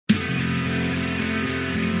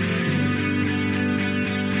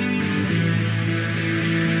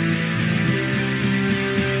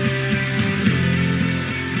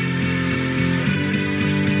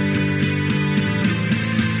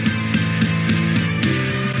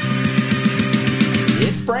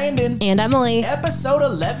Brandon. And Emily. Episode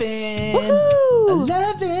 11. Woohoo!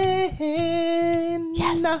 11.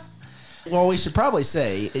 Yes. Well, we should probably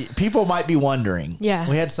say, people might be wondering. Yeah.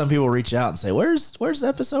 We had some people reach out and say, where's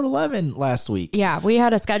episode 11 last week? Yeah, we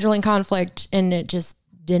had a scheduling conflict and it just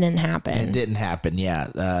didn't happen. It didn't happen,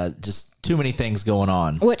 yeah. Just too many things going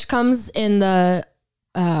on. Which comes in the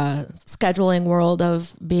scheduling world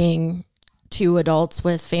of being two adults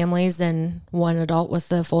with families and one adult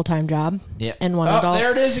with a full-time job. Yeah. And one adult.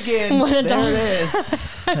 There it is again. One adult. There it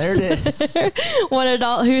is. There it is. One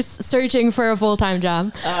adult who's searching for a full-time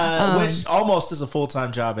job. Which almost is a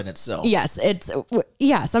full-time job in itself. Yes,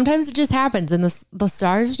 sometimes it just happens and the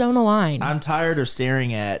stars don't align. I'm tired of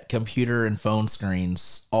staring at computer and phone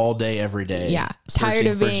screens all day, every day. Yeah. Tired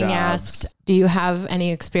of being asked, do you have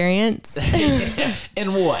any experience?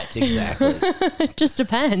 In what exactly? It just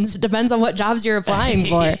depends. It depends on what jobs you're applying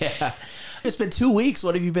for. Yeah. It's been 2 weeks.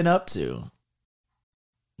 What have you been up to?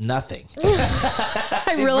 Nothing.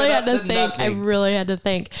 I really had to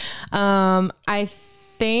think. I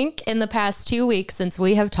think in the past 2 weeks since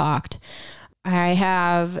we have talked, I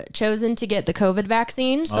have chosen to get the COVID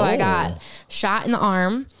vaccine. So I got shot in the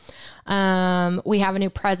arm. We have a new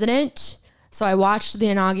president. So I watched the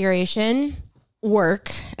inauguration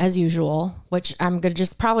work as usual, which I'm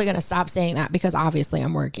probably going to stop saying that because obviously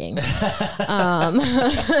I'm working.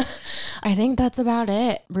 I think that's about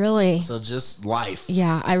it, really. So just life.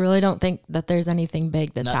 Yeah, I really don't think that there's anything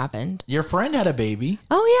big that's happened. Your friend had a baby.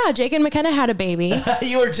 Oh yeah, Jake and McKenna had a baby.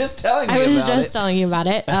 You were just telling me I was about just it. telling you about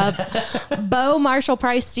it. Bo Marshall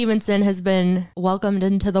Price Stevenson has been welcomed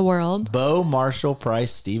into the world. Bo Marshall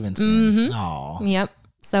Price Stevenson. Mm-hmm. Aw. Yep.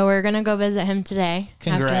 So we're going to go visit him today.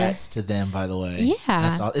 Congrats to them, by the way. Yeah.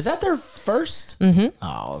 That's all. Is that their first? Mm-hmm.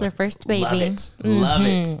 Oh, It's their first baby. Love it. Love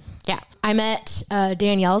it. Yeah. I met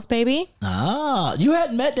Danielle's baby. Ah, you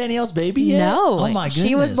hadn't met Danielle's baby yet? No. Oh my goodness.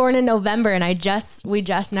 She was born in November and we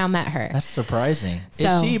just now met her. That's surprising. So-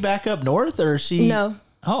 Is she back up north or is she? No.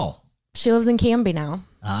 Oh. She lives in Canby now.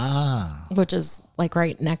 Ah. Which is like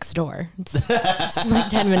right next door. It's just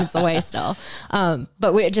like 10 minutes away still.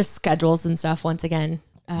 But we just schedules and stuff once again.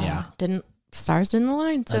 Stars didn't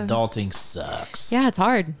align. So. Adulting sucks. Yeah, it's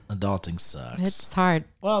hard. Adulting sucks. It's hard.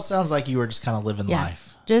 Well, it sounds like you were just kind of living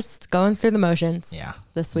life. Just going through the motions. Yeah.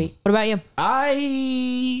 This week. What about you?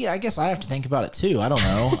 I guess I have to think about it too. I don't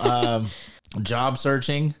know. Job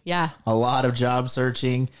searching. Yeah. A lot of job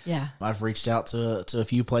searching. Yeah. I've reached out to a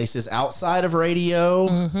few places outside of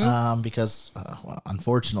radio because,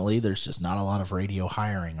 unfortunately, there's just not a lot of radio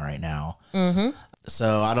hiring right now. Mm-hmm.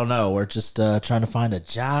 So I don't know. We're just trying to find a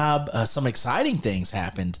job. Some exciting things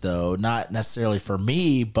happened, though. Not necessarily for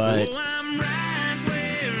me, but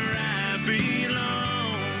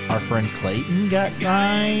our friend Clayton got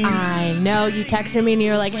signed. I know. You texted me and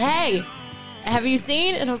you were like, hey, have you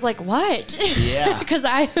seen? And I was like, what? Yeah. Because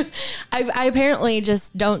I apparently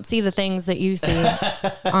just don't see the things that you see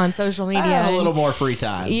on social media. I have a little more free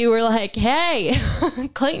time. You were like, hey,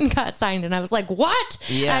 Clayton got signed. And I was like, what?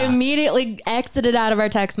 Yeah. I immediately exited out of our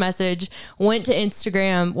text message, went to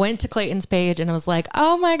Instagram, went to Clayton's page, and I was like,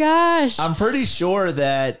 oh my gosh. I'm pretty sure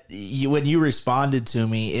that when you responded to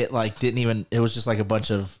me, it it was just like a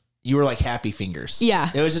bunch of, you were like happy fingers.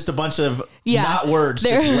 Yeah. It was just a bunch of not words,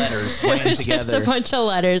 just letters ran together. Just a bunch of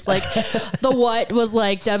letters. Like the what was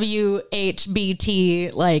like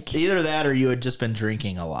WHBT. Like either that or you had just been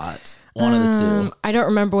drinking a lot. One of the two. I don't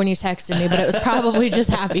remember when you texted me, but it was probably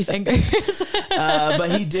just happy fingers.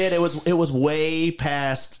 But he did. It was way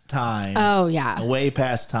past time. Oh yeah. Way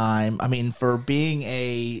past time. I mean, for being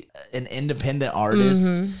an independent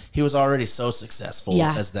artist, he was already so successful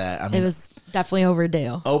as that. I mean, it was definitely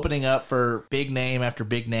overdue. Opening up for big name after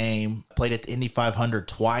big name. Played at the Indy 500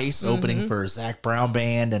 twice, opening for Zach Brown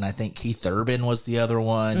Band, and I think Keith Urban was the other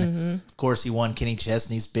one. Of course, he won Kenny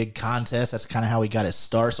Chesney's big contest. That's kind of how he got his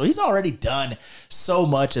start. So he's already done so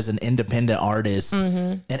much as an independent artist.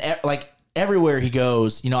 And everywhere he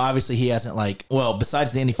goes, obviously he hasn't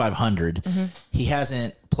besides the Indy 500, he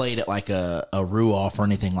hasn't played at like a Ruoff or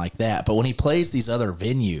anything like that. But when he plays these other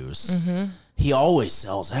venues, he always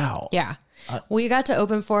sells out. Yeah. We got to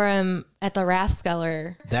open for him at the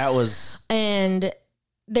Rathskeller. That was... And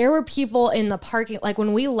there were people in the parking... Like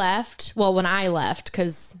when we left... Well, when I left,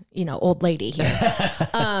 because, old lady here.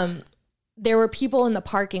 There were people in the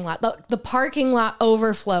parking lot. The parking lot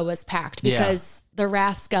overflow was packed because the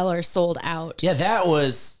Rathskeller sold out. Yeah, that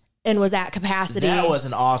was... And was at capacity. That was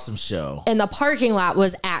an awesome show. And the parking lot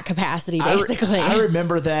was at capacity, basically. I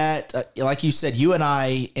remember that. Like you said, you and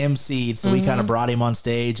I emceed, so we kind of brought him on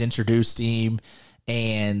stage, introduced him,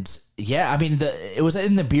 And yeah, I mean, it was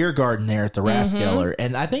in the beer garden there at the Rathskeller,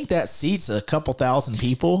 and I think that seats a couple thousand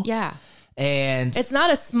people. Yeah. And it's not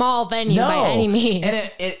a small venue by any means.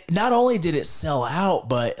 And it not only did it sell out,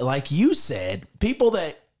 but like you said, people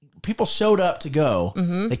showed up to go.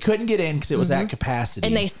 They couldn't get in because it was at capacity.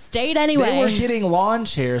 And they stayed anyway. They were getting lawn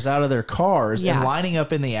chairs out of their cars and lining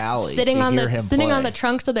up in the alley sitting on the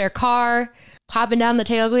trunks of their car, popping down the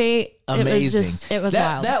tailgate. Amazing. It was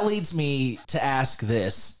wild. That leads me to ask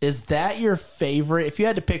this. Is that your favorite? If you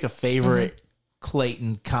had to pick a favorite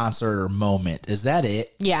Clayton concert or moment, is that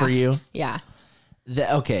it for you? Yeah.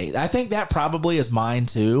 Okay, I think that probably is mine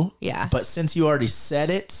too. Yeah. But since you already said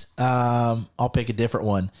it, I'll pick a different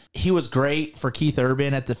one. He was great for Keith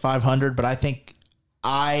Urban at the 500, but I think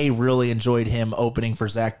I really enjoyed him opening for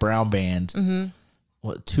Zac Brown Band.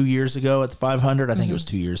 What, 2 years ago at the 500? I think it was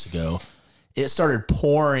 2 years ago. It started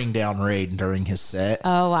pouring down rain during his set.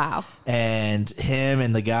 Oh, wow. And him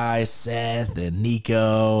and the guys, Seth and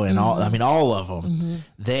Nico and all of them,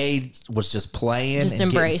 they was just playing just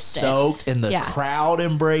and getting soaked and the crowd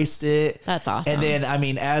embraced it. That's awesome. And then, I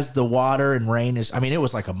mean, as the water and rain it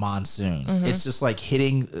was like a monsoon. It's just like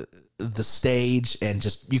hitting the stage and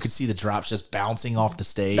just, you could see the drops just bouncing off the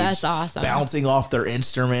stage. That's awesome. Bouncing off their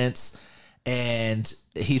instruments. And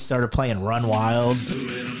he started playing Run Wild.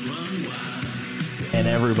 And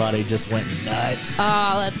everybody just went nuts.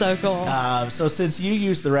 Oh, that's so cool. So since you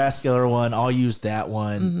used the Rathskeller one, I'll use that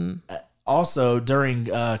one. Also, during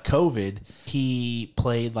COVID, he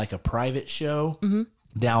played like a private show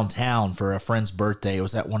downtown for a friend's birthday. It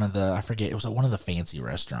was at one of the, it was at one of the fancy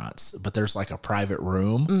restaurants, but there's like a private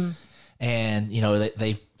room. And,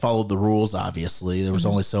 they followed the rules, obviously. There was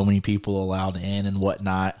only so many people allowed in and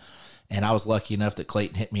whatnot. And I was lucky enough that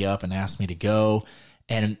Clayton hit me up and asked me to go.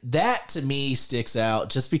 And that to me sticks out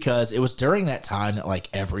just because it was during that time that like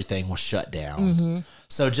everything was shut down.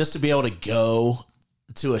 So just to be able to go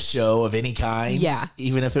to a show of any kind,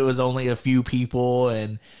 even if it was only a few people.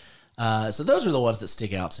 And so those are the ones that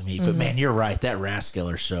stick out to me. But man, you're right. That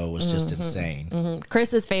Rathskeller show was just insane.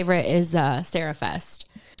 Chris's favorite is Sarah Fest.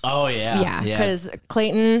 Oh, yeah. Yeah. Because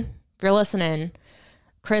Clayton, if you're listening,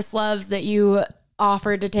 Chris loves that you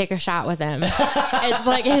offered to take a shot with him. It's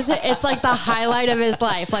like the highlight of his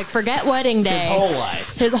life. Like, forget wedding day.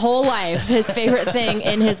 His whole life. His favorite thing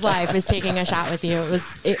in his life is taking a shot with you.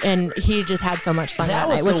 And he just had so much fun that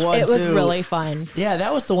night, which it was really fun. Yeah,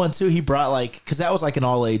 that was the one too. He brought because that was like an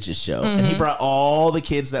all ages show, and he brought all the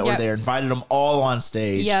kids that were there, invited them all on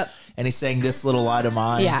stage. And he sang "This Little Light of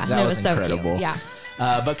Mine." Yeah, that was incredible. So cute. Yeah.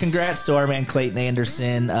 But congrats to our man Clayton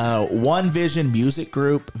Anderson. One Vision Music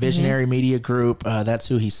Group, Visionary Media Group. That's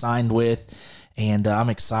who he signed with. And I'm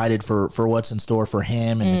excited for what's in store for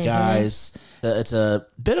him and the guys. It's a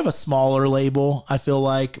bit of a smaller label, I feel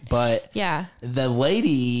like. But the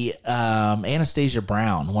lady, Anastasia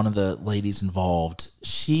Brown, one of the ladies involved,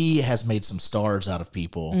 she has made some stars out of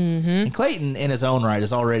people. And Clayton, in his own right,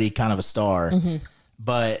 is already kind of a star.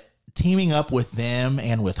 But teaming up with them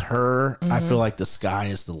and with her, I feel like the sky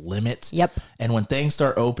is the limit. Yep. And when things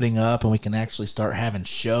start opening up and we can actually start having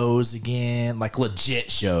shows again, like legit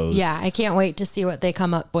shows. Yeah, I can't wait to see what they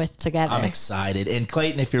come up with together. I'm excited. And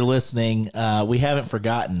Clayton, if you're listening, we haven't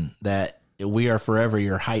forgotten that we are forever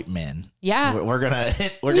your hype men. Yeah. We're gonna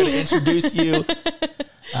introduce you.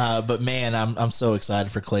 But man, I'm so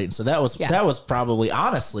excited for Clayton. So that was probably,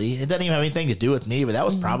 honestly, it doesn't even have anything to do with me, but that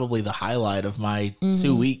was probably the highlight of my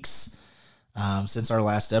 2 weeks since our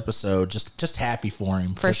last episode. Just happy for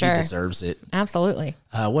him. For sure. He deserves it. Absolutely.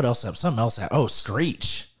 What else happened? Something else happened. Oh,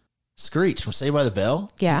 Screech from Saved by the Bell.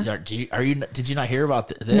 Yeah. Did you not hear about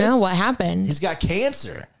this? No, what happened? He's got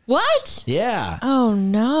cancer. What? Yeah. Oh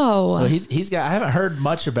no. So he's got, I haven't heard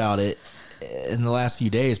much about it in the last few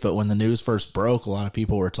days, but when the news first broke, a lot of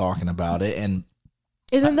people were talking about it. And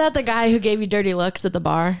isn't that the guy who gave you dirty looks at the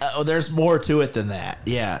bar? There's more to it than that.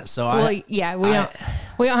 Yeah. So we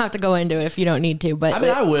don't have to go into it if you don't need to, but I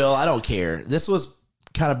mean, I will. I don't care. This was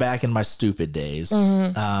kind of back in my stupid days.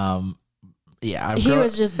 Yeah, he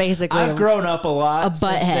was just basically I've grown up a lot, a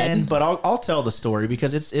butthead. Then, but I'll tell the story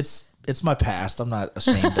because it's my past. I'm not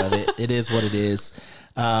ashamed of it. It is what it is.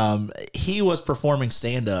 He was performing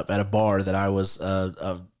stand up at a bar that I was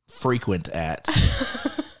a frequent at,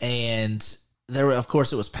 and of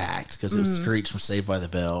course it was packed because it was Screech from Saved by the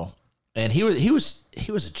Bell, and he was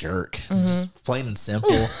a jerk, just plain and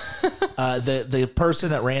simple. The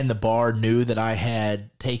person that ran the bar knew that I had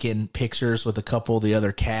taken pictures with a couple of the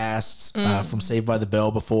other casts from Saved by the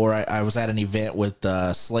Bell before. I was at an event with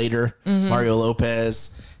Slater, Mario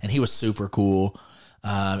Lopez, and he was super cool.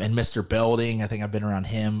 And Mr. Belding, I think I've been around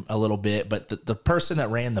him a little bit, but the person that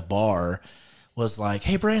ran the bar was like,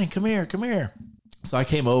 hey, Brandon, come here. So I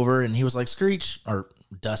came over and he was like, Screech, or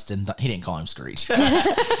Dustin, he didn't call him Screech.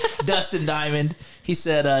 Dustin Diamond. He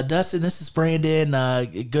said, Dustin, this is Brandon, a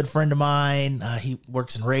good friend of mine. He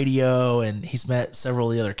works in radio and he's met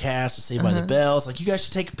several of the other cast to Saved by the Bell. It's like, you guys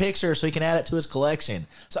should take a picture so he can add it to his collection.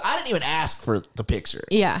 So I didn't even ask for the picture.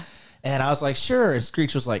 Yeah. And I was like, sure. And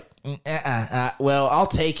Screech was like, well, I'll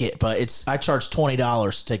take it, but I charge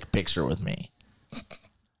 $20 to take a picture with me.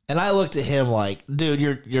 And I looked at him like,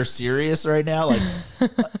 dude, you're serious right now?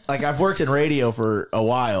 Like I've worked in radio for a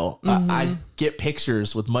while. I get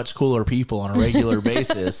pictures with much cooler people on a regular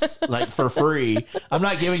basis, like for free. I'm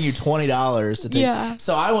not giving you $20 to take. Yeah.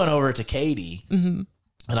 So I went over to Katie and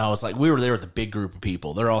I was like, we were there with a big group of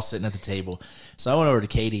people. They're all sitting at the table. So I went over to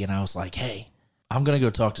Katie and I was like, hey, I'm going to go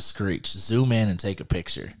talk to Screech. Zoom in and take a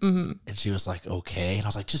picture. And she was like, okay. And I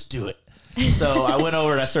was like, just do it. So I went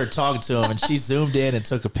over and I started talking to him and she zoomed in and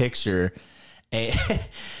took a picture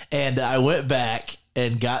and I went back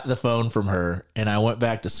and got the phone from her and I went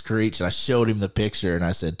back to Screech and I showed him the picture and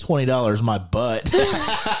I said, $20 my butt. And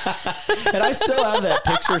I still have that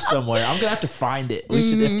picture somewhere. I'm going to have to find it. We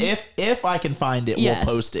should, if I can find it, we'll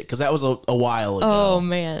post it. Cause that was a while ago. Oh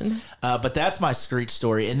man. But that's my Screech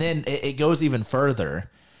story. And then it goes even further.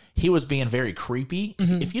 He was being very creepy.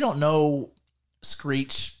 If you don't know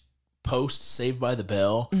Screech, post Saved by the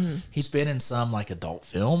Bell, he's been in some like adult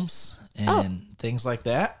films and things like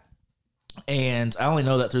that, and I only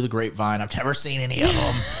know that through the grapevine. I've never seen any of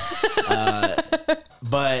them.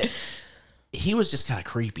 But he was just kind of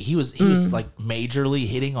creepy. He was like majorly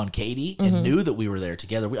hitting on Katie and knew that we were there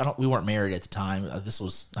together. We weren't married at the time.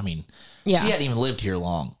 She hadn't even lived here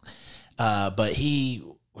long, but he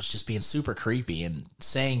was just being super creepy and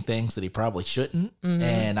saying things that he probably shouldn't,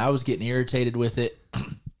 and I was getting irritated with it.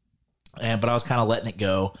 But I was kind of letting it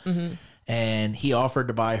go. And he offered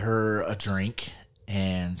to buy her a drink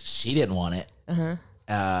and she didn't want it.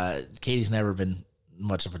 Katie's never been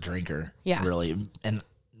much of a drinker, really. And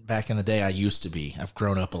back in the day, I used to be. I've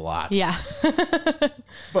grown up a lot. Yeah.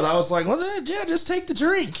 But I was like, well, yeah, just take the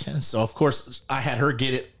drink. And so, of course, I had her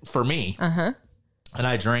get it for me. And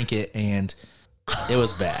I drank it and it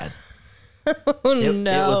was bad. It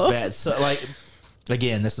was bad. So, like,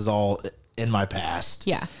 again, this is all in my past.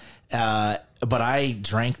 Yeah. But I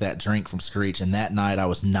drank that drink from Screech, and that night I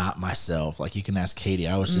was not myself. Like, you can ask Katie.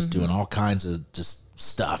 I was just doing all kinds of just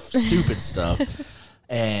stuff, stupid stuff.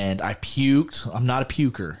 And I puked. I'm not a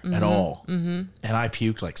puker at all. And I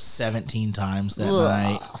puked like 17 times that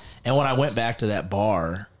night. And when I went back to that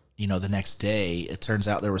bar, the next day, it turns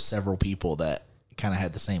out there were several people that kind of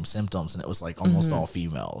had the same symptoms, and it was like almost all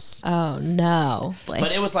females. Oh no.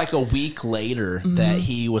 But it was like a week later that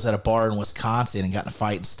he was at a bar in Wisconsin and got in a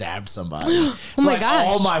fight and stabbed somebody. So my gosh.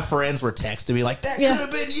 All my friends were texting me like, that could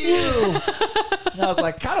have been you. And I was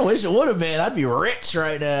like, kind of wish it would have been. I'd be rich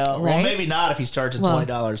right now. Right? Well, maybe not if he's charging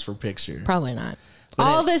 $20 for a picture. Probably not. But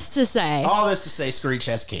all this to say Screech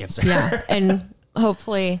has cancer. Yeah. And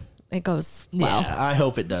hopefully it goes well. Yeah, I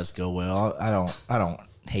hope it does go well. I don't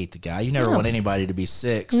hate the guy. You never want anybody to be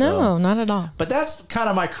sick. So. No, not at all. But that's kind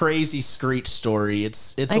of my crazy Screech story.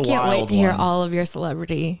 It's a wild one. I can't wait to hear all of your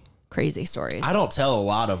celebrity crazy stories. I don't tell a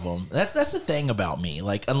lot of them. That's the thing about me.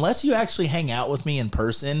 Like, unless you actually hang out with me in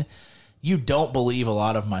person, you don't believe a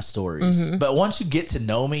lot of my stories. But once you get to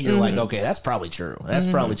know me, you're like, okay, that's probably true. That's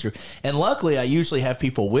probably true. And luckily, I usually have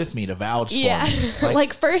people with me to vouch for me.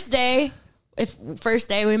 Like first day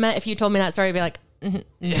we met, if you told me that story, I'd be like, no.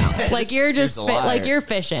 Like you're just like you're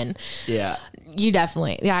fishing. Yeah. You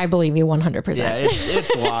definitely. Yeah, I believe you 100%. Yeah,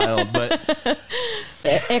 it's wild, but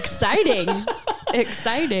exciting.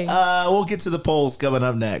 Exciting. We'll get to the polls coming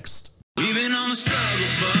up next. We've been on the struggle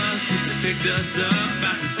bus since they picked us up.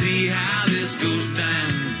 About to see how this goes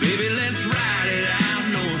down. Baby, let's ride it out.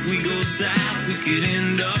 Know if we go south, we could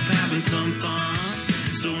end up having some fun.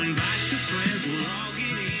 So invite your friends, we'll all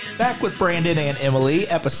get in. Back with Brandon and Emily,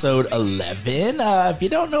 episode 11. If you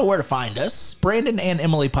don't know where to find us,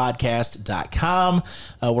 BrandonandEmilyPodcast.com.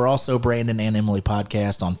 We're also Brandon and Emily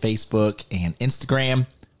Podcast on Facebook and Instagram.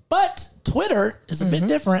 But Twitter is a bit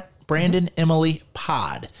different. Brandon Emily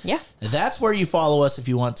Pod. Yeah. That's where you follow us if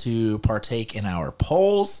you want to partake in our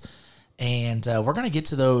polls. And we're going to get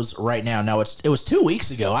to those right now. Now, it was 2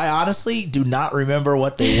 weeks ago. I honestly do not remember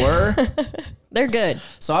what they were. They're good.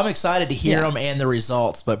 So I'm excited to hear them and the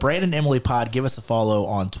results. But Brandon Emily Pod, give us a follow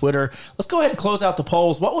on Twitter. Let's go ahead and close out the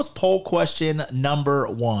polls. What was poll question number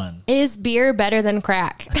 1? Is beer better than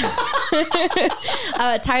crack?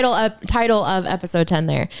 Title of episode 10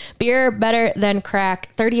 there. Beer better than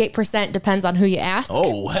crack. 38% depends on who you ask.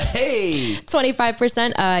 Oh, hey.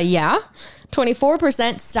 25% yeah.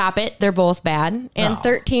 24% stop it. They're both bad. And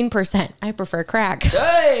 13%, I prefer crack.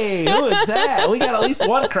 Hey, who is that? We got at least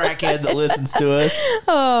one crackhead that listens to us.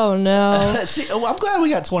 Oh, no. See, I'm glad we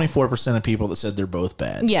got 24% of people that said they're both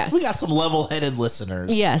bad. Yes. We got some level-headed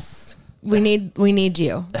listeners. Yes. We need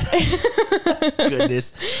you.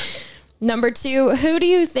 Goodness. Number 2, who do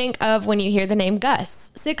you think of when you hear the name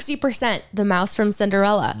Gus? 60%, the mouse from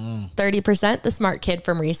Cinderella. 30%, the smart kid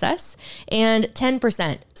from Recess. And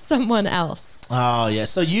 10%, someone else. Oh, yeah.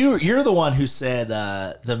 So you're the one who said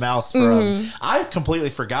the mouse from... I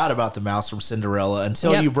completely forgot about the mouse from Cinderella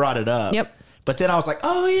until you brought it up. Yep. But then I was like,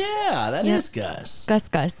 oh, yeah, that is Gus.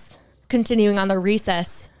 Gus. Continuing on the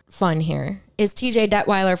Recess fun here. Is TJ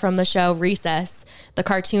Detweiler from the show Recess, the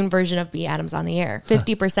cartoon version of B. Adams on the Air.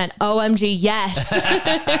 50% OMG, yes.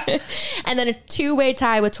 And then a two-way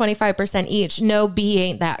tie with 25% each. No, B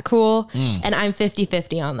ain't that cool. And I'm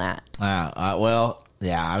 50-50 on that. Well,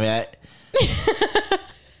 yeah, I mean,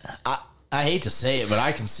 I hate to say it, but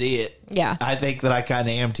I can see it. Yeah. I think that I kind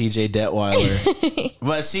of am TJ Detweiler.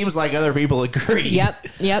 But it seems like other people agree. Yep.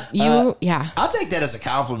 Yeah. I'll take that as a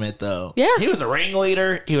compliment, though. Yeah. He was a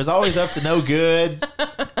ringleader. He was always up to no good.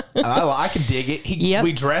 I can dig it.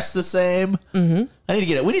 We dress the same. Mm-hmm.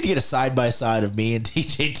 We need to get a side-by-side of me and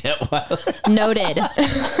TJ Detweiler. Noted.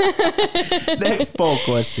 Next poll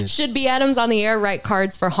question. Should B. Adams on the Air write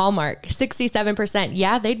cards for Hallmark? 67%.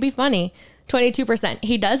 Yeah, they'd be funny. 22%.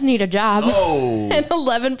 He does need a job. Oh. And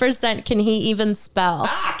 11%. Can he even spell?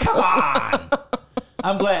 Come on.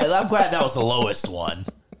 I'm glad that was the lowest one.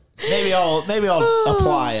 Maybe I'll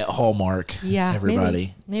apply at Hallmark. Yeah,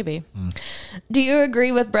 everybody. Maybe. Do you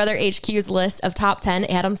agree with Brother HQ's list of top 10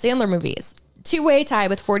 Adam Sandler movies? Two-way tie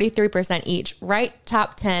with 43% each. Right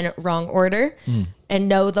top 10, wrong order. And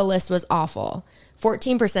no, the list was awful.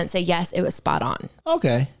 14% say yes, it was spot on.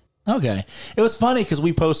 Okay. It was funny because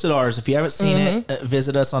we posted ours. If you haven't seen it,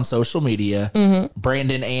 visit us on social media.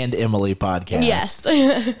 Brandon and Emily podcast. Yes.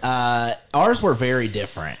 Ours were very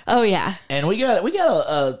different. Oh yeah. And we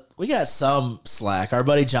got some slack. Our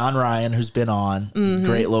buddy John Ryan, who's been on,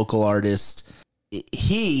 great local artist.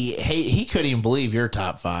 He couldn't even believe your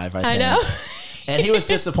top 5. I know. And he was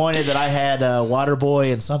disappointed that I had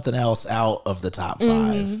Waterboy and something else out of the top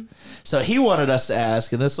 5. So he wanted us to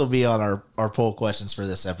ask, and this will be on our poll questions for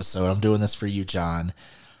this episode. I'm doing this for you, John.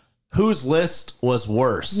 Whose list was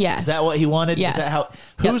worse? Yes. Is that what he wanted? Yes. Is that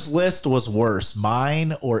whose list was worse,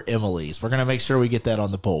 mine or Emily's? We're going to make sure we get that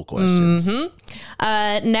on the poll questions.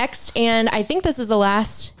 Next, and I think this is the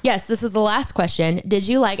last. Yes, this is the last question. Did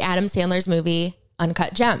you like Adam Sandler's movie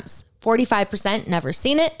Uncut Gems? 45% never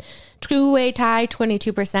seen it. Two-way tie,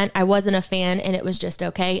 22%. I wasn't a fan and it was just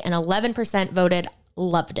okay. And 11% voted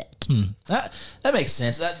loved it. That makes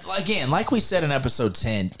sense. That, again, like we said in episode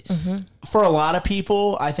 10, for a lot of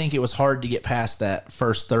people, I think it was hard to get past that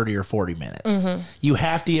first 30 or 40 minutes. You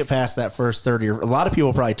have to get past that first 30 or a lot of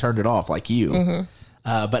people probably turned it off like you.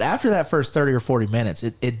 But after that first 30 or 40 minutes,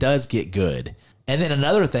 it does get good. And then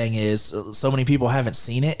another thing is, so many people haven't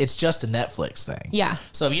seen it. It's just a Netflix thing. Yeah.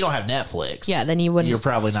 So if you don't have Netflix, then you wouldn't. You're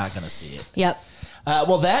probably not going to see it. Yep.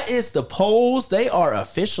 Well, that is the polls. They are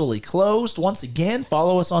officially closed. Once again,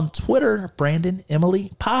 follow us on Twitter, Brandon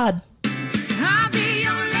Emily Pod. I'll be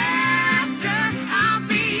your laughter, I'll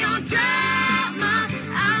be your drama,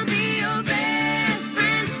 I'll be your best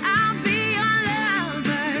friend, I'll be your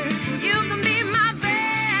lover. You can be my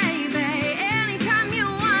baby anytime you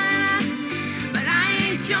want, but I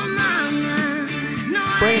ain't your mama.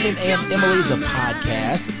 No, Brandon and Emily, the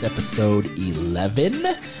podcast. It's episode 11.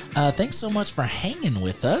 Thanks so much for hanging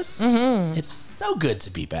with us. It's so good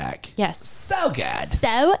to be back. Yes. So good.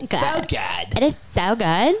 So good. So good. It is so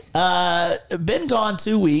good. Been gone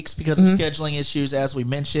 2 weeks because of scheduling issues. As we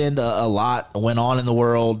mentioned, a lot went on in the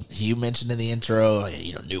world. You mentioned in the intro,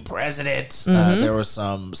 new president. There was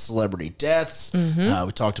some celebrity deaths.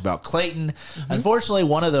 We talked about Clayton. Unfortunately,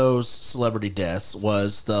 one of those celebrity deaths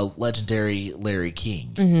was the legendary Larry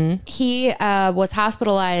King. He was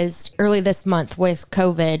hospitalized early this month with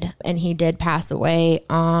COVID, and he did pass away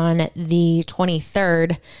on the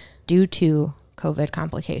 23rd due to COVID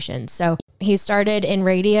complications. So he started in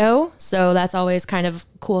radio, so that's always kind of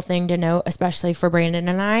a cool thing to note, especially for Brandon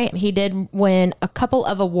and I. He did win a couple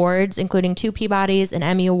of awards, including 2 Peabodys, an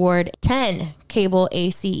Emmy Award, 10 Cable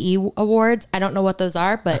ACE awards. I don't know what those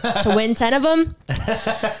are, but to win 10 of them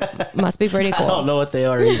must be pretty cool. I don't know what they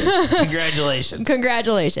are either. Congratulations.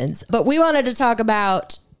 Congratulations. But we wanted to talk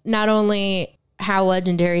about not only how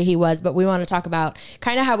legendary he was, but we want to talk about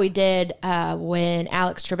kind of how we did when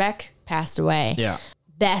Alex Trebek passed away. Yeah.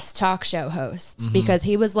 best talk show hosts because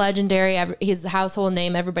he was legendary. He's a household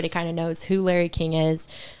name. Everybody kind of knows who Larry King is.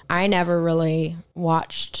 I never really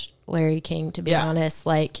watched Larry King, to be honest.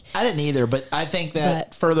 Like, I didn't either, but I think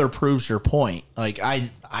that further proves your point. Like,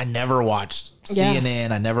 I never watched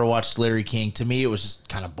CNN. I never watched Larry King. To me, it was just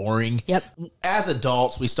kind of boring. Yep. As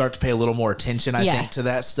adults, we start to pay a little more attention, I think, to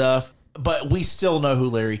that stuff. But we still know who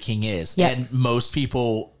Larry King is. Yep. And most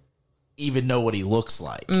people even know what he looks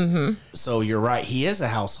like. So you're right. He is a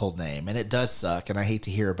household name, and it does suck. And I hate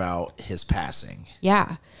to hear about his passing.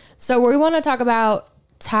 Yeah. So we want to talk about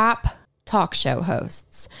top talk show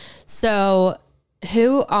hosts. So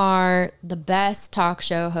who are the best talk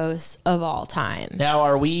show hosts of all time?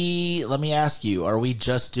 Now, let me ask you, are we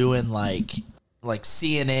just doing like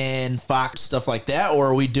CNN, Fox, stuff like that? Or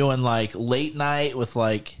are we doing like late night with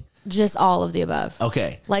like... Just all of the above.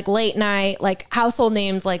 Okay. Like late night, like household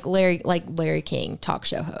names like Larry King, talk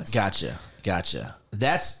show host. Gotcha.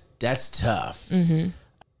 That's tough. Mm-hmm.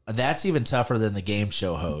 That's even tougher than the game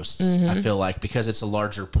show hosts, I feel like, because it's a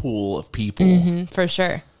larger pool of people. Mm-hmm, for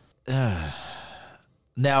sure.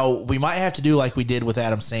 Now, we might have to do like we did with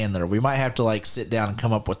Adam Sandler. We might have to like sit down and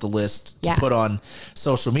come up with the list to put on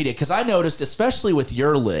social media. Because I noticed, especially with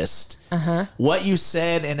your list, what you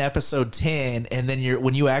said in episode 10, and then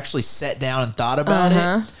when you actually sat down and thought about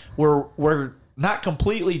it, were not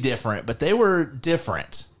completely different, but they were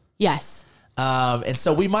different. Yes. And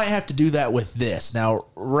so we might have to do that with this. Now,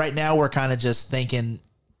 right now, we're kind of just thinking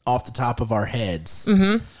off the top of our heads.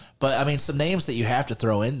 Mm-hmm. But, I mean, some names that you have to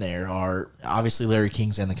throw in there are obviously Larry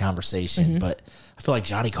King's in the conversation, but I feel like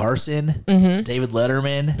Johnny Carson, David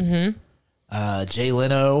Letterman, Jay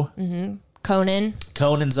Leno.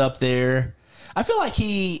 Conan's up there. I feel like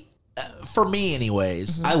for me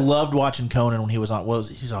anyways, I loved watching Conan when he was on,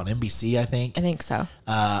 he was on NBC, I think. I think so.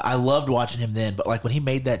 I loved watching him then, but like when he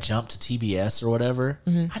made that jump to TBS or whatever,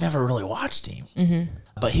 I never really watched him.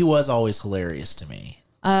 But he was always hilarious to me.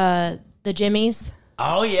 The Jimmys.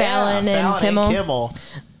 Oh, yeah. Fallon and Kimmel.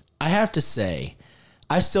 I have to say,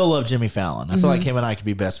 I still love Jimmy Fallon. I feel like him and I could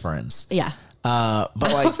be best friends. Yeah. But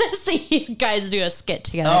like, I want to see you guys do a skit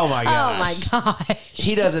together. Oh, my gosh. Oh, my gosh.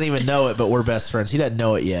 He doesn't even know it, but we're best friends. He doesn't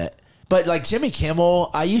know it yet. But like Jimmy Kimmel,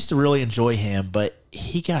 I used to really enjoy him, but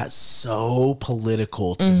he got so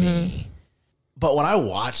political to me. But when I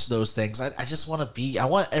watch those things, I just want to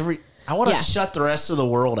I want to shut the rest of the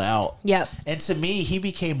world out. Yep. And to me, he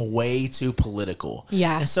became way too political.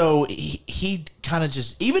 Yeah. And so he kind of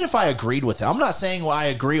just, even if I agreed with him, I'm not saying I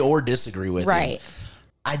agree or disagree with him. Right.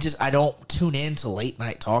 I don't tune into late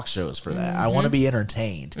night talk shows for that. I want to be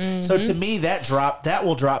entertained. So to me, that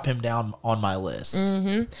will drop him down on my list.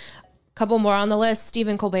 Couple more on the list.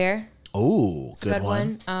 Stephen Colbert. Oh, good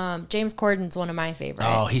one. James Corden's one of my favorites.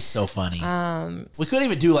 Oh, he's so funny. We couldn't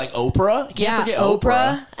even do like Oprah. Can't forget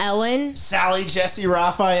Oprah, Ellen, Sally Jesse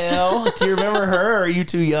Raphael. Do you remember her? Or are you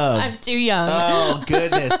too young? I'm too young. Oh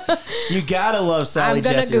goodness, you gotta love Sally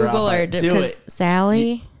Jesse Raphael. I'm gonna Google her. Do it,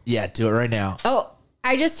 Sally. Yeah, do it right now. Oh,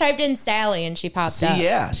 I just typed in Sally and she popped up.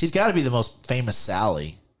 Yeah, she's got to be the most famous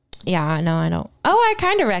Sally. Yeah, no, I don't. Oh, I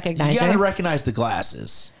kind of recognize her. You got to recognize the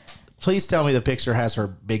glasses. Please tell me the picture has her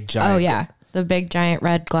big giant. Oh, yeah. The big giant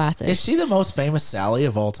red glasses. Is she the most famous Sally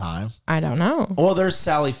of all time? I don't know. Well, there's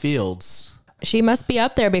Sally Fields. She must be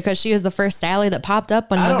up there because she was the first Sally that popped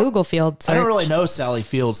up on the Google field search. I don't really know Sally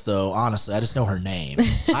Fields, though, honestly. I just know her name.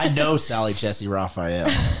 I know Sally Jesse Raphael.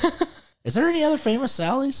 Is there any other famous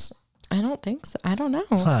Sallys? I don't think so. I don't know.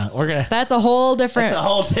 That's a whole different.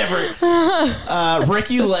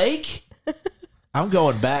 Ricky Lake? I'm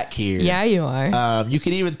going back here. Yeah, you are. You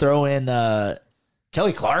could even throw in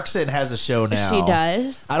Kelly Clarkson has a show now. She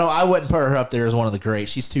does. I wouldn't put her up there as one of the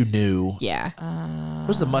greats. She's too new. Yeah.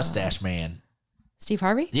 Who's the mustache man? Steve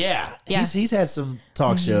Harvey? Yeah. He's had some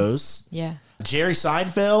talk shows. Yeah. Jerry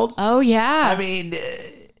Seinfeld. Oh yeah. I mean,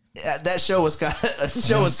 that show was kind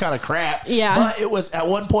of crap. Yeah. But it was at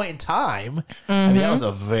one point in time. I mean, that was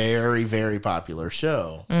a very, very popular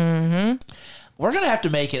show. We're going to have to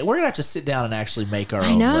make it. We're going to have to sit down and actually make our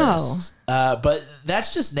own list. But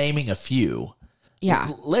that's just naming a few.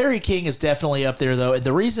 Yeah. Larry King is definitely up there, though. And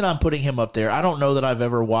the reason I'm putting him up there, I don't know that I've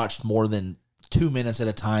ever watched more than 2 minutes at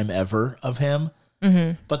a time ever of him.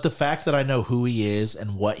 But the fact that I know who he is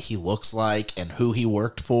and what he looks like and who he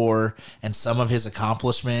worked for and some of his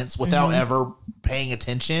accomplishments without ever paying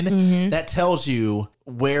attention, that tells you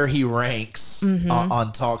where he ranks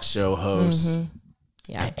on talk show hosts.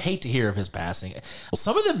 Yeah. I hate to hear of his passing. Well,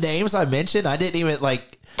 some of the names I mentioned, I didn't even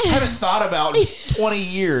haven't thought about in 20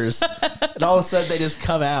 years. And all of a sudden they just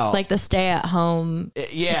come out. Like the stay at home.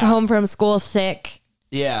 Yeah. Home from school sick.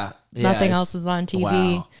 Yeah. Nothing else is on TV.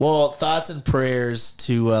 Wow. Well, thoughts and prayers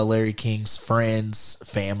to Larry King's friends,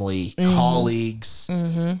 family, colleagues.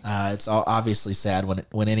 It's obviously sad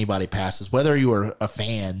when anybody passes, whether you are a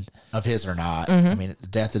fan of his or not. I mean,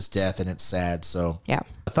 death is death, and it's sad. So, Yeah.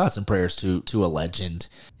 thoughts and prayers to a legend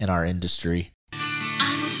in our industry.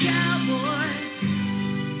 I'm a cowboy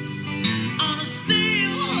on a steel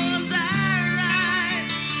horse I ride.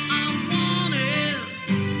 I'm wanted,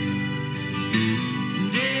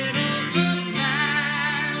 dead or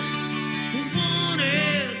alive.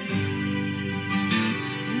 Wanted,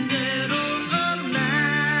 dead or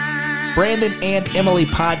alive. Brandon and Emily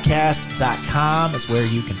podcast.com is where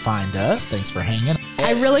you can find us. Thanks for hanging.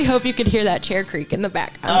 I really hope you could hear that chair creak in the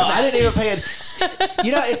background. Oh, I didn't even pay it.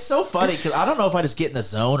 You know, it's so funny because I don't know if I just get in the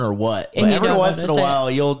zone or what. But And you every don't once in a notice it. while,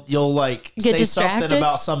 you'll like Get say distracted? something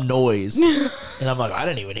about some noise, and I'm like, I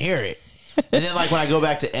didn't even hear it. And then like when I go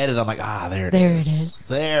back to edit, I'm like, there it There is. it is.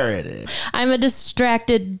 There it is. I'm a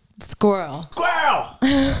distracted squirrel. Squirrel.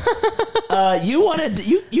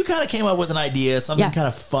 You kind of came up with an idea, something Yeah. kind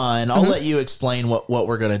of fun. I'll let you explain what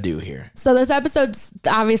we're gonna do here. So this episode's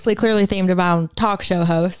obviously clearly themed about talk show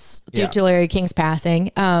hosts due Yeah. to Larry King's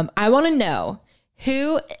passing. I want to know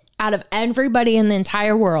who out of everybody in the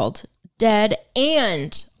entire world, dead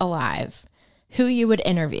and alive, who you would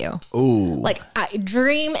interview. Ooh. Like a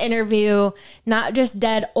dream interview, not just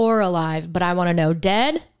dead or alive, but I want to know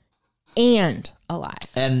dead and alive.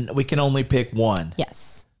 And we can only pick one.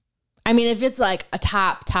 Yes. I mean, if it's like a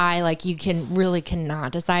top tie, like you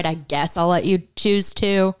cannot decide, I guess I'll let you choose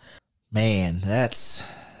two. Man, It's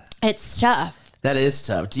tough. that is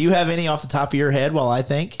tough. Do you have any off the top of your head while I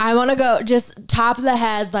think? I want to go just top of the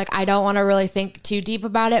head. Like, I don't want to really think too deep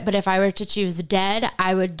about it, but if I were to choose dead,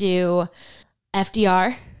 I would do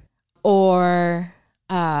FDR or,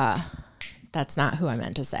 that's not who I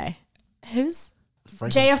meant to say. Who's?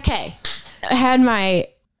 JFK. I had my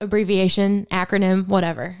abbreviation, acronym,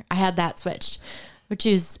 whatever. I had that switched. I would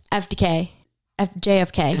choose FDK.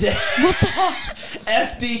 JFK.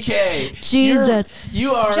 FDK. Jesus.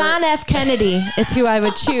 You are John F. Kennedy is who I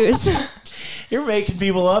would choose. You're making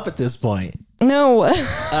people up at this point. No.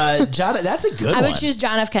 John, that's a good I one. would choose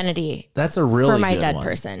John F. Kennedy That's a really for my good dead one.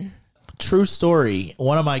 person. True story.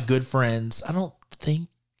 One of my good friends, I don't think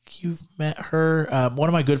you've met her. One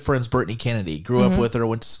of my good friends, Brittany Kennedy, grew up with her,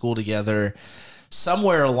 went to school together.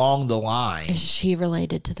 Somewhere along the line, Is she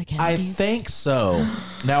related to the I Kennedys? think so.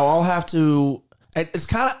 Now I'll have to. It's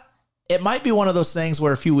kind of. It might be one of those things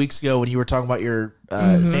where a few weeks ago when you were talking about your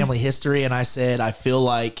family history, and I said I feel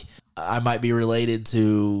like I might be related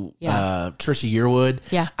to Trisha Yearwood.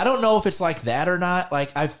 Yeah. I don't know if it's like that or not.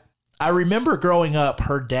 Like I remember growing up,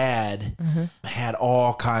 her dad had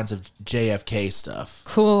all kinds of JFK stuff.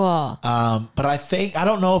 Cool. But I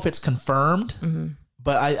don't know if it's confirmed.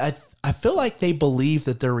 But I feel like they believe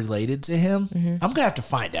that they're related to him. I'm gonna have to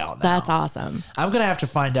find out now. That's awesome. I'm gonna have to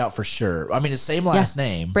find out for sure. I mean, it's same last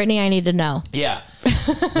name. Brittany, I need to know. Yeah,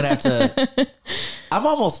 I'm gonna have to. I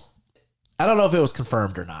don't know if it was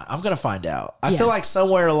confirmed or not. I'm gonna find out. I feel like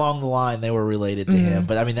somewhere along the line they were related to him,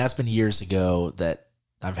 but I mean that's been years ago that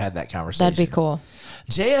I've had that conversation. That'd be cool.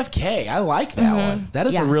 JFK, I like that one. That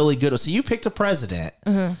is a Yeah. really good one. So you picked a president,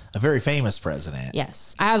 a very famous president.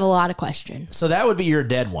 Yes. I have a lot of questions. So that would be your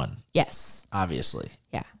dead one, Yes. obviously,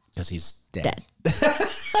 Yeah. because he's dead. Dead.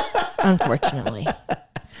 Unfortunately.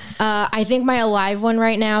 I think my alive one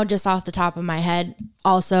right now, just off the top of my head,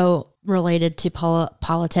 also related to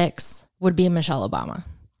politics, would be Michelle Obama.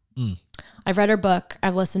 I've read her book.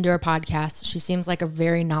 I've listened to her podcast. She seems like a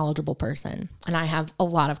very knowledgeable person, and I have a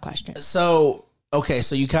lot of questions. So, okay,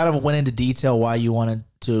 so you kind of went into detail why you wanted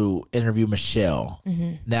to interview Michelle.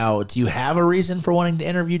 Now, do you have a reason for wanting to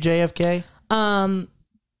interview JFK?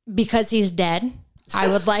 Because he's dead, I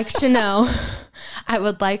would like to know. I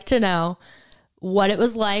would like to know what it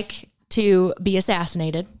was like to be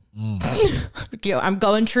assassinated. I'm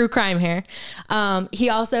going true crime here. He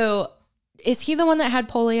also is he the one that had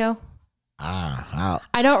polio? I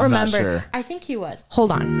don't I'm not remember. sure. I think he was.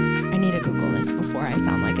 Hold on. I need to Google this before I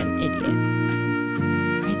sound like an idiot.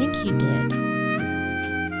 I think he did.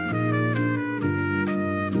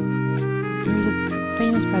 There was a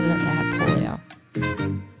famous president that had polio.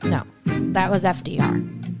 No, that was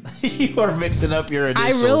FDR. You are mixing up your I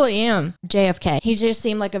initials. really am. JFK. He just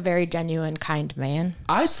seemed like a very genuine, kind man.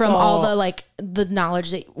 I From saw all the knowledge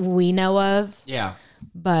that we know of, Yeah.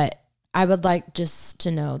 but I would like just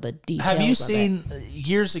to know the details. Have you of seen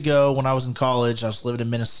years ago when I was in college? I was living in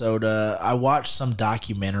Minnesota. I watched some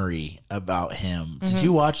documentary about him. Did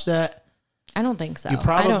you watch that? it? I don't think so. You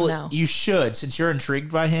probably I don't know. you should, since you're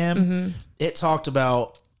intrigued by him. It talked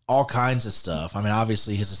about all kinds of stuff. I mean,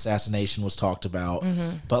 obviously his assassination was talked about,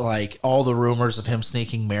 Mm-hmm. but like all the rumors of him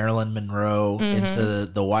sneaking Marilyn Monroe Mm-hmm. into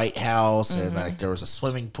the White House, and like there was a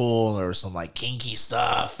swimming pool, and there was some like kinky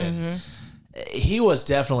stuff, and he was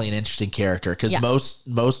definitely an interesting character because Yeah.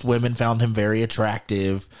 most women found him very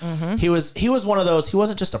attractive. He was one of those. He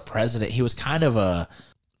wasn't just a president. He was kind of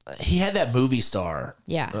he had that movie star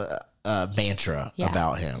mantra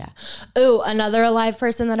about him. Yeah. Ooh, another alive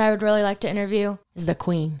person that I would really like to interview is the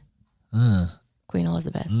Queen. Queen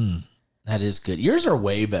Elizabeth. That is good. Yours are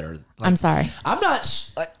way better. Like, I'm sorry. I'm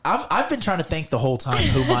not. I've been trying to think the whole time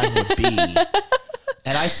who mine would be,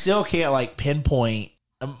 and I still can't like pinpoint.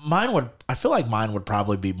 I feel like mine would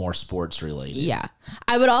probably be more sports related. Yeah.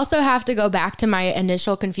 I would also have to go back to my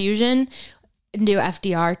initial confusion and do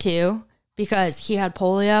FDR too, because he had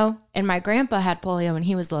polio and my grandpa had polio when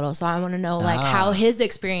he was little. So I want to know like how his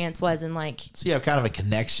experience was, and like, So you have kind of a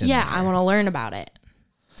connection. yeah, there. I want to learn about it.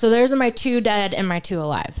 So those are my 2 dead and my 2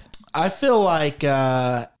 alive. I feel like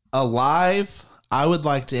alive. I would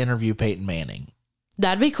like to interview Peyton Manning.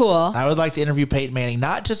 That'd be cool. I would like to interview Peyton Manning,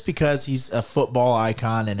 not just because he's a football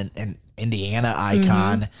icon and an Indiana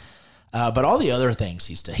icon, but all the other things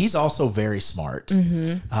he's done. He's also very smart.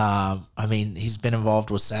 I mean, he's been involved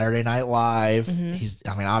with Saturday Night Live.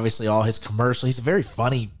 Obviously all his commercials. He's a very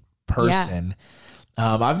funny person.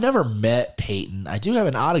 I've never met Peyton. I do have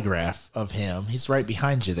an autograph of him. He's right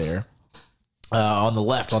behind you there, on the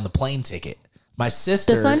left on the plane ticket. My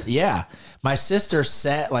sister, This one? yeah, my sister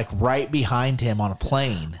sat like right behind him on a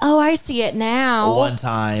plane Oh, I see it now. one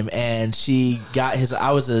time, and she got his.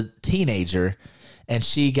 I was a teenager, and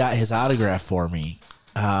she got his autograph for me.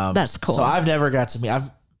 That's cool. So I've never got to meet. I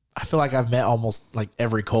feel like I've met almost like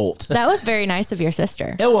every Colt. That was very nice of your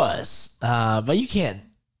sister. It was, but you can't.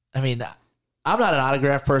 I mean, I'm not an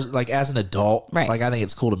autograph person. Like as an adult, Right. Like I think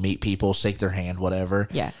it's cool to meet people, shake their hand, whatever.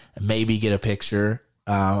 Yeah. And maybe get a picture.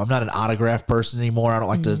 I'm not an autograph person anymore. I don't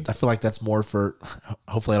like Mm-hmm. to. I feel like that's more for.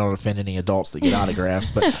 Hopefully, I don't offend any adults that get autographs,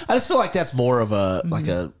 but I just feel like that's more of a like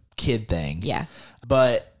a kid thing. Mm-hmm. Yeah.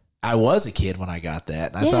 But I was a kid when I got that,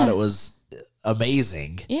 and I Yeah. thought it was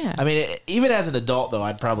amazing. Yeah. I mean, even as an adult, though,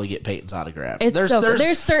 I'd probably get Peyton's autograph. It's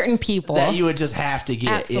there's certain people that you would just have to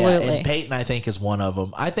get. Absolutely. Yeah, and Peyton, I think, is one of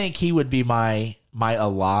them. I think he would be my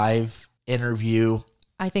alive interview.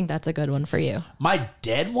 I think that's a good one for you. My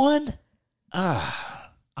dead one.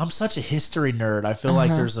 I'm such a history nerd. I feel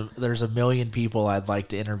like there's a million people I'd like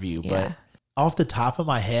to interview, Yeah. but off the top of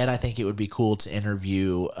my head, I think it would be cool to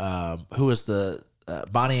interview who was the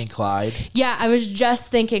Bonnie and Clyde. Yeah, I was just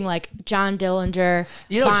thinking like John Dillinger.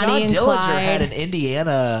 You know, Bonnie John and Dillinger Clyde. had an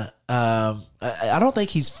Indiana. I don't think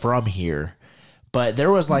he's from here, but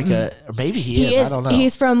there was like maybe he is. I don't know.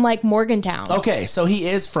 He's from like Morgantown. Okay, so he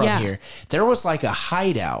is from Yeah. here. There was like a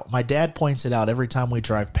hideout. My dad points it out every time we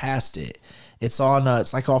drive past it. It's on.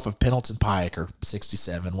 It's like off of Pendleton Pike or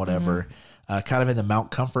 67, whatever. Kind of in the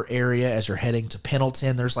Mount Comfort area as you're heading to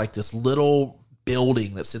Pendleton. There's like this little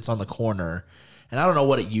building that sits on the corner, and I don't know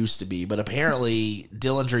what it used to be, but apparently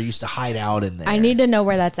Dillinger used to hide out in there. I need to know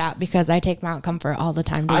where that's at because I take Mount Comfort all the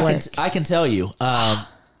time to work. I can tell you.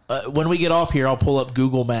 When we get off here, I'll pull up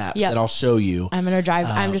Google Maps Yep. and I'll show you. I'm gonna drive.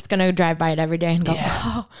 I'm just gonna drive by it every day and go. Yeah,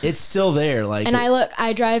 Oh. it's still there. Like, And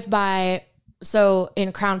I drive by. So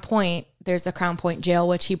in Crown Point, there's a Crown Point jail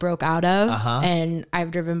which he broke out of, and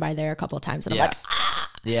I've driven by there a couple of times, and I'm yeah, like,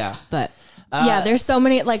 yeah. but. Yeah, there's so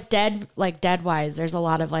many dead wise. There's a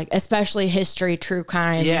lot of especially history, true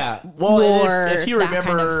crime. Yeah. Well, war, if you that kind of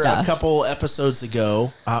remember stuff. a couple episodes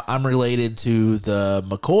ago, I'm related to the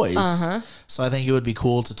McCoys. So I think it would be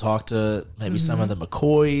cool to talk to maybe some of the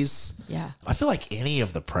McCoys. Yeah. I feel like any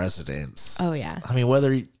of the presidents. Oh yeah. I mean,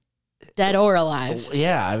 whether, Dead or alive.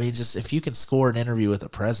 yeah, I mean, just if you can score an interview with a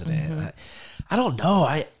president, I don't know.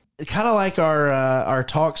 Kind of like our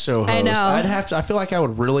talk show host. I know. I feel like I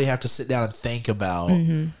would really have to sit down and think about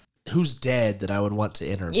who's dead that I would want to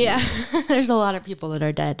interview. Yeah. There's a lot of people that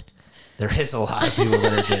are dead. There is a lot of people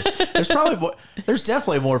that are dead. There's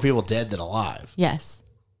definitely more people dead than alive. Yes.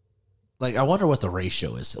 Like, I wonder what the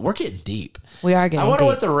ratio is. We're getting deep. We are getting I wonder deep.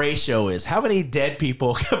 what the ratio is. How many dead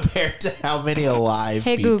people compared to how many alive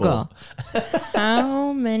Hey people? Google.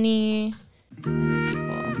 How many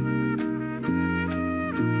people?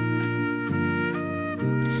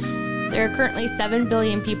 There are currently 7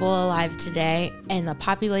 billion people alive today, and the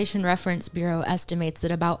Population Reference Bureau estimates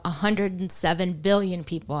that about 107 billion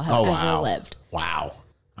people have ever lived. Wow.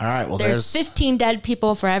 All right. Well, There's 15 dead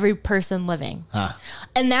people for every person living.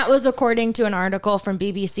 And that was according to an article from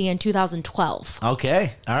BBC in 2012.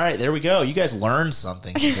 Okay. All right. There we go. You guys learned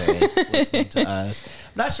something today listening to us.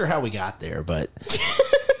 I'm not sure how we got there, but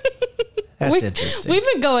That's interesting. We've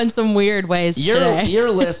been going some weird ways today. Your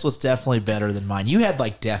list was definitely better than mine. You had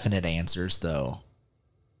like definite answers though.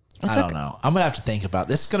 I don't know. I'm going to have to think about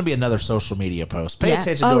this. Is going to be another social media post. Pay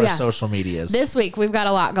attention to our social medias. This week we've got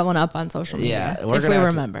a lot going up on social media. Yeah, if we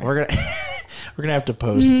remember. We're going to have to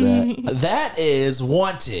post that. That is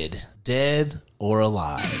Wanted, Dead or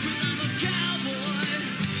Alive.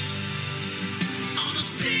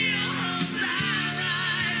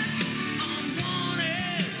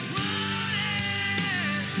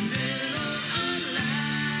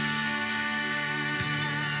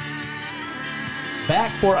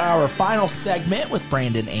 Back for our final segment with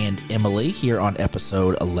Brandon and Emily here on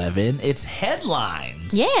episode 11. It's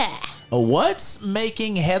headlines. Yeah. What's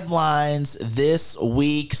making headlines this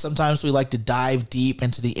week? Sometimes we like to dive deep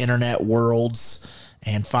into the internet worlds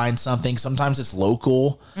and find something. Sometimes it's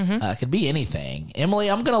local. It could be anything. Emily,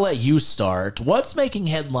 I'm going to let you start. What's making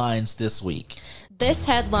headlines this week? This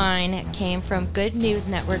headline came from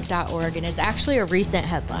goodnewsnetwork.org, and it's actually a recent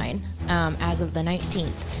headline as of the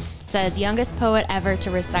 19th. Says youngest poet ever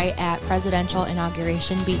to recite at presidential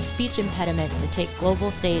inauguration beats speech impediment to take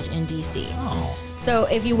global stage in DC. Oh. So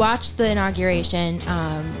if you watched the inauguration,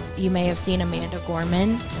 you may have seen Amanda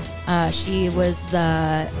Gorman. She was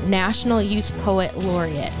the National Youth Poet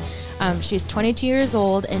Laureate. She's 22 years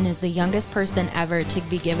old and is the youngest person ever to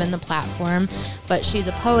be given the platform. But she's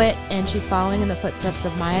a poet, and she's following in the footsteps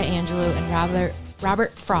of Maya Angelou and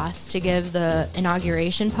Robert Frost to give the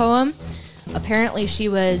inauguration poem. Apparently, she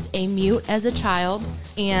was a mute as a child,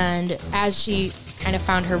 and as she kind of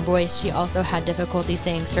found her voice, she also had difficulty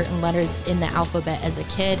saying certain letters in the alphabet as a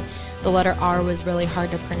kid. The letter R was really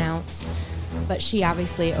hard to pronounce, but she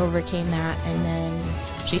obviously overcame that, and then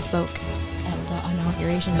she spoke at the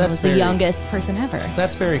inauguration. And was the youngest person ever.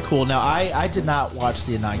 That's very cool. Now, I did not watch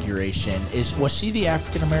the inauguration. Was she the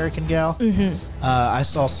African-American gal? Mm-hmm. I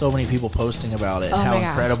saw so many people posting about it, how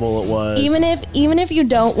incredible it was. Even if you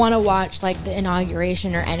don't want to watch like the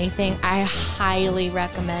inauguration or anything, I highly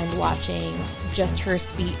recommend watching just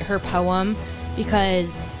her poem,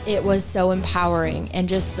 because it was so empowering, and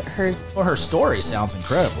just her story sounds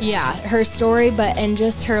incredible. Yeah, her story, and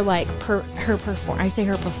just her like her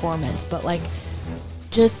performance, but like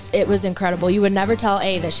just it was incredible. You would never tell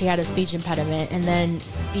A that she had a speech impediment, and then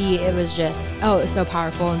B, it was just it was so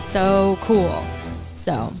powerful and so cool.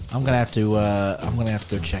 So I'm gonna have to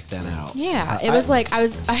go check that out. Yeah, it was like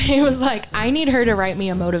I need her to write me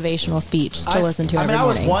a motivational speech to listen to. I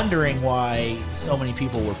was wondering why so many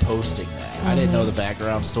people were posting that. I didn't know the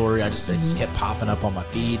background story. It just kept popping up on my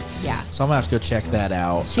feed. Yeah, so I'm gonna have to go check that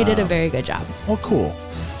out. She did a very good job. Well, cool.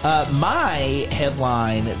 My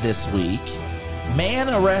headline this week: man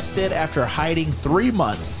arrested after hiding 3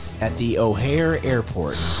 months at the O'Hare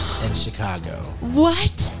Airport in Chicago.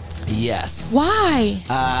 What? Yes. Why?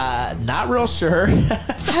 Not real sure.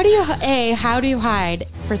 How do you hide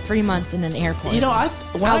for 3 months in an airport? You know,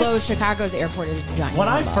 although Chicago's airport is giant. When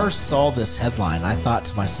I first saw this headline, I thought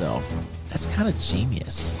to myself, that's kind of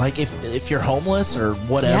genius. Like if you're homeless or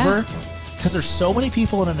whatever, because there's so many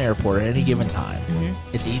people in an airport at any given time,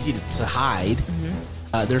 it's easy to hide.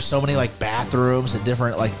 There's so many like bathrooms and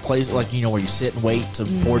different like places, like, you know, where you sit and wait to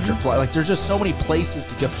board your flight. Like there's just so many places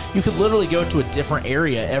to go. You could literally go to a different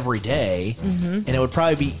area every day, and it would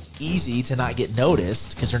probably be easy to not get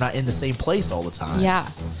noticed because you're not in the same place all the time. Yeah.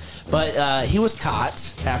 But he was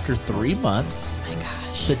caught after 3 months. Oh my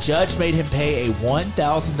gosh. The judge made him pay a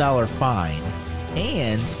 $1,000 fine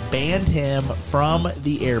and banned him from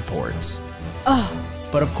the airport. Oh.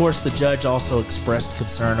 But of course, the judge also expressed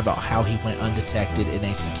concern about how he went undetected in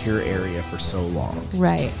a secure area for so long.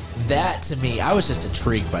 Right. That, to me, I was just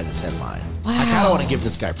intrigued by this headline. Wow. I kind of want to give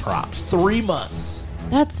this guy props. 3 months.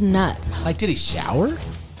 That's nuts. Like, did he shower?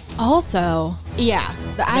 Also, yeah.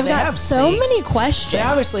 I've got so many questions. They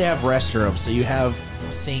obviously have restrooms, so you have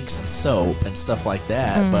sinks and soap and stuff like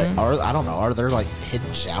that. But I don't know. Are there like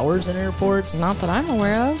hidden showers in airports? Not that I'm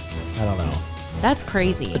aware of. I don't know. That's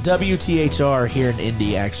crazy. WTHR here in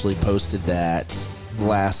Indy actually posted that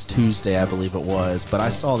last Tuesday, I believe it was. But I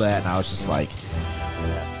saw that and I was just like,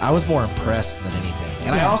 I was more impressed than anything.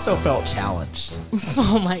 And I also felt challenged.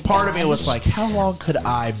 Oh my god. Part of me was like, how long could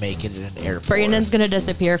I make it in an airport? Brandon's going to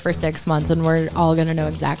disappear for 6 months and we're all going to know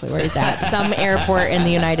exactly where he's at. Some airport in the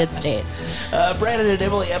United States. Brandon and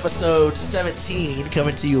Emily, episode 17,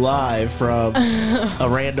 coming to you live from a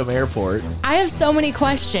random airport. I have so many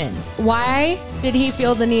questions. Why did he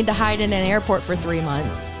feel the need to hide in an airport for 3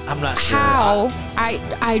 months? I'm not sure. How?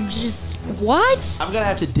 I just, what? I'm going to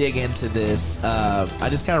have to dig into this. I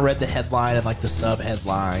just kind of read the headline and like the sub-headline.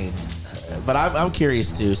 But I'm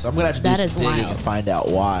curious too, so I'm going to have to do some digging and find out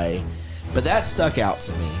why. But that stuck out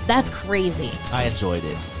to me. That's crazy. I enjoyed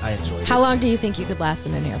it. How long do you think you could last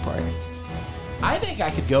in an airport? I think I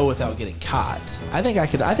could go without getting caught. I think I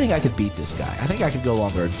could beat this guy. I think I could go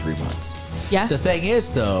longer than 3 months. Yeah. The thing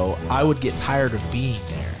is, though, I would get tired of being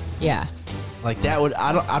there. Yeah. Like that would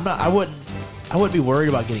I wouldn't be worried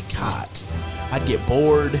about getting caught. I'd get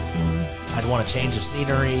bored. Mm-hmm. I'd want a change of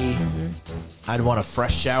scenery. Mm-hmm. I'd want a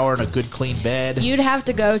fresh shower and a good clean bed. You'd have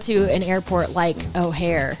to go to an airport like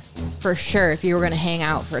O'Hare for sure if you were going to hang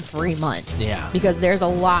out for 3 months. Yeah. Because there's a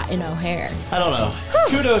lot in O'Hare. I don't know.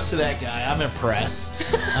 Kudos to that guy. I'm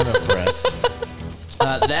impressed.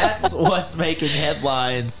 That's what's making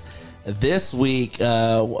headlines this week.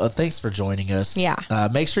 Thanks for joining us. Yeah.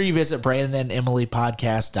 Make sure you visit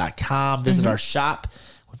BrandonandEmilyPodcast.com. Visit our shop.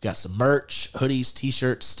 We've got some merch, hoodies,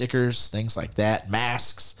 t-shirts, stickers, things like that,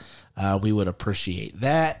 masks. We would appreciate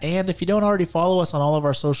that. And if you don't already follow us on all of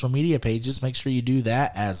our social media pages, make sure you do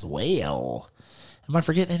that as well. Am I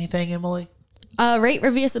forgetting anything, Emily? Rate,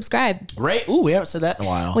 review, subscribe. Rate. Ooh, we haven't said that in a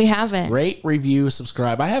while. We haven't. Rate, review,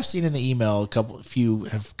 subscribe. I have seen in the email a few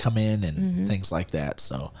have come in and things like that.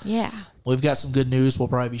 So yeah, we've got some good news we'll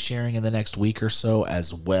probably be sharing in the next week or so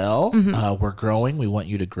as well. We're growing. We want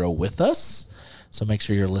you to grow with us. So make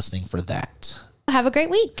sure you're listening for that. Have a great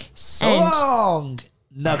week. So long,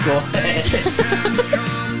 knuckleheads.